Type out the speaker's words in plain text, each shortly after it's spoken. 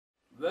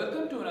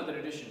to another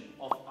edition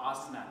of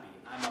Ask Snappy.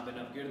 I'm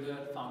Abhinav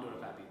Girdhar, founder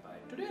of Appy Pie.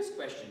 Today's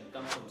question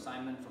comes from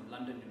Simon from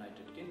London,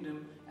 United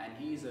Kingdom, and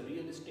he is a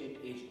real estate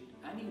agent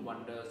and he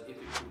wonders if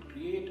it could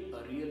create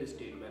a real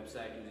estate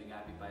website using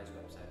Appy Pie's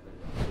website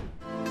builder.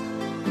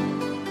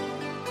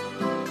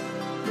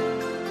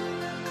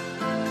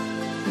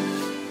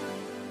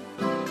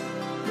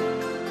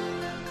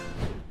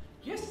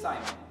 Yes,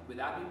 Simon. With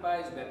Appy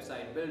Pie's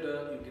website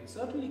builder, you can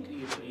certainly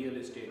create a real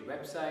estate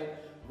website.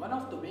 One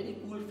of the very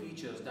cool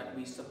features that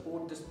we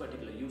support this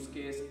particular use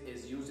case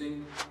is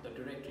using the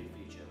directory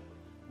feature.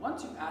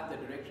 Once you add the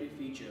directory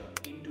feature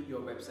into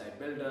your website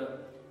builder,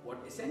 what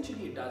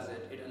essentially it does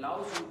it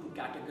allows you to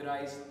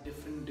categorize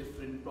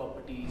different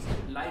properties.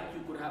 Like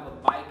you could have a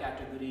buy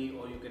category,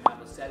 or you can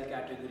have a sell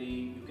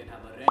category, you can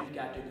have a rent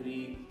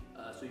category.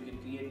 So you can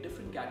create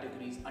different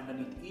categories.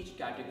 Underneath each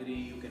category,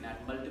 you can add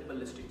multiple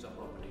listings of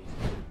properties.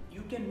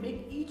 You can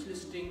make each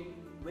listing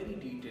very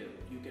detailed.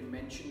 You can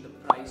mention the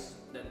price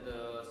that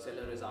the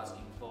seller is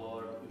asking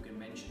for, you can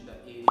mention the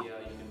area,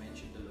 you can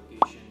mention the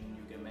location,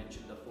 you can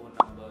mention the phone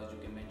numbers, you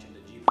can mention the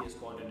GPS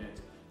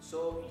coordinates.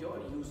 So your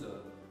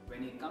user,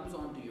 when he comes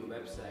onto your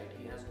website,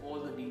 he has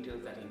all the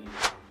details that he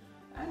needs.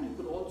 And you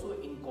could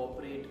also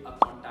incorporate a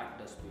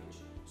contact us page.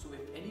 So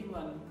if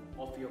anyone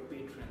of your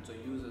patrons or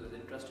users is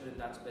interested in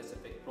that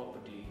specific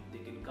property, they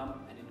can come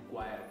and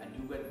inquire, and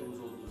you get all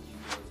those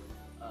details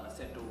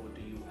sent over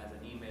to you as an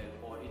email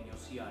or in your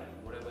CRM,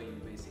 whatever you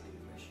basically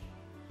wish.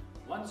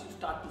 Once you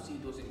start to see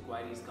those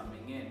inquiries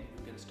coming in,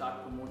 you can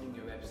start promoting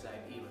your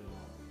website even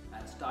more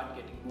and start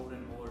getting more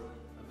and more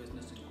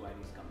business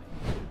inquiries coming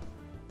in.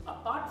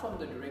 Apart from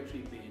the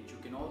directory page, you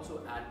can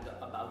also add the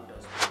About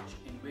Us page,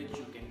 in which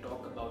you can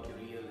talk about your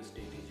real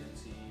estate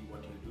agency,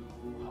 what you do,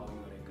 how you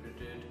are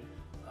accredited.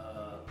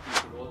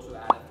 You could also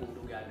add a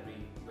photo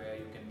gallery where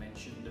you can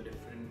mention the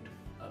different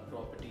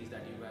properties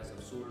that you guys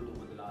have sold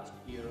over the last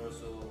year or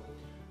so.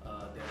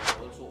 There is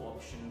also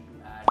option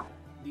to add,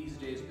 these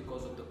days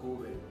because of the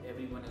COVID,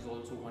 everyone is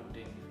also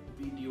wanting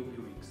video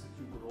viewings.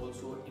 You could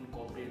also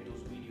incorporate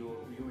those video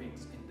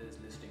viewings in this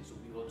listing, so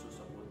we also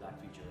support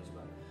that feature as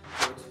well.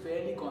 So it's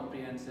fairly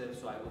comprehensive,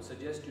 so I would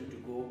suggest you to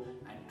go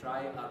and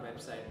try our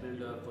website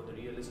builder for the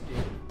real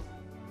estate.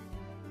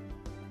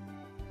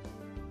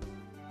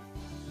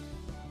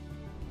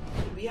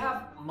 We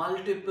have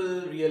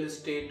multiple real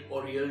estate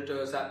or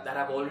realtors that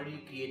have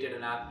already created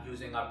an app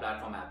using our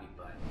platform Appy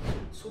Pie.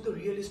 So the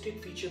real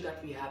estate feature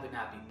that we have in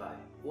Appy Pie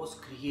was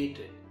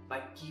created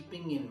by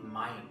keeping in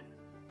mind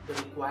the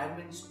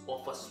requirements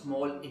of a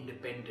small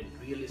independent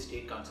real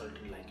estate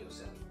consultant like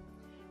yourself.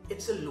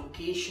 It's a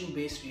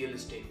location-based real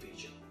estate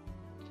feature.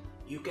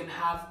 You can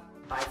have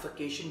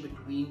bifurcation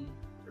between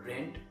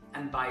rent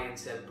and buy and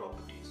sell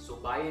properties. So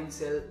buy and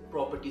sell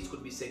properties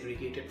could be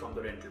segregated from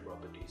the rental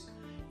properties.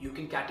 You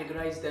can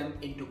categorize them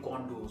into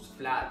condos,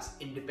 flats,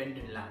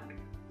 independent land.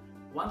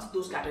 Once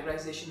those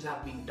categorizations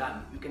have been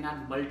done, you can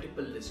add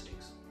multiple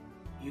listings.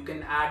 You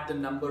can add the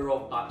number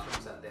of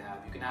bathrooms that they have.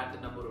 You can add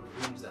the number of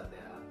rooms that they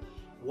have.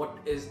 What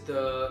is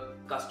the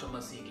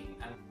customer seeking?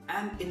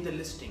 And in the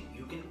listing,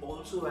 you can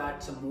also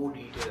add some more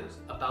details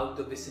about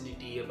the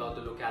vicinity, about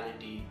the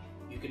locality.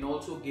 You can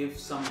also give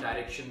some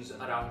directions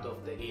around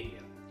the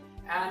area.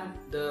 And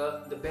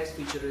the best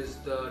feature is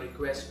the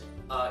request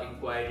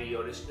inquiry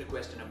or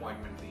request an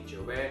appointment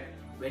feature, where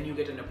when you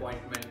get an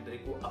appointment, the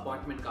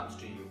appointment comes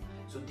to you.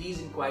 So these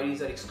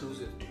inquiries are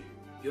exclusive to you.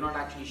 You're not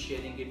actually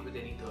sharing it with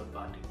any third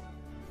party.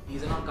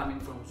 These are not coming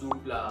from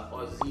Zoopla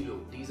or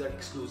Zillow. These are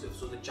exclusive.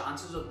 So the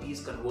chances of these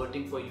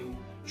converting for you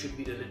should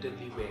be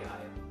relatively way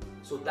higher.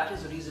 So that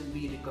is the reason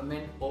we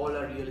recommend all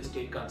our real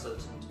estate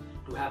consultants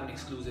to have an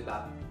exclusive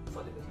app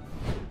for the business.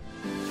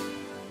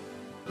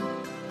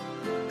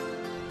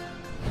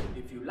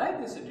 If you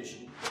like this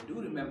edition, then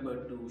do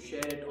remember to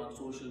share it on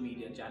social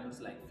media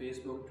channels like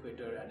Facebook,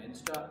 Twitter and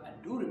Insta, and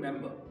do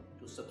remember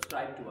to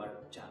subscribe to our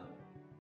channel.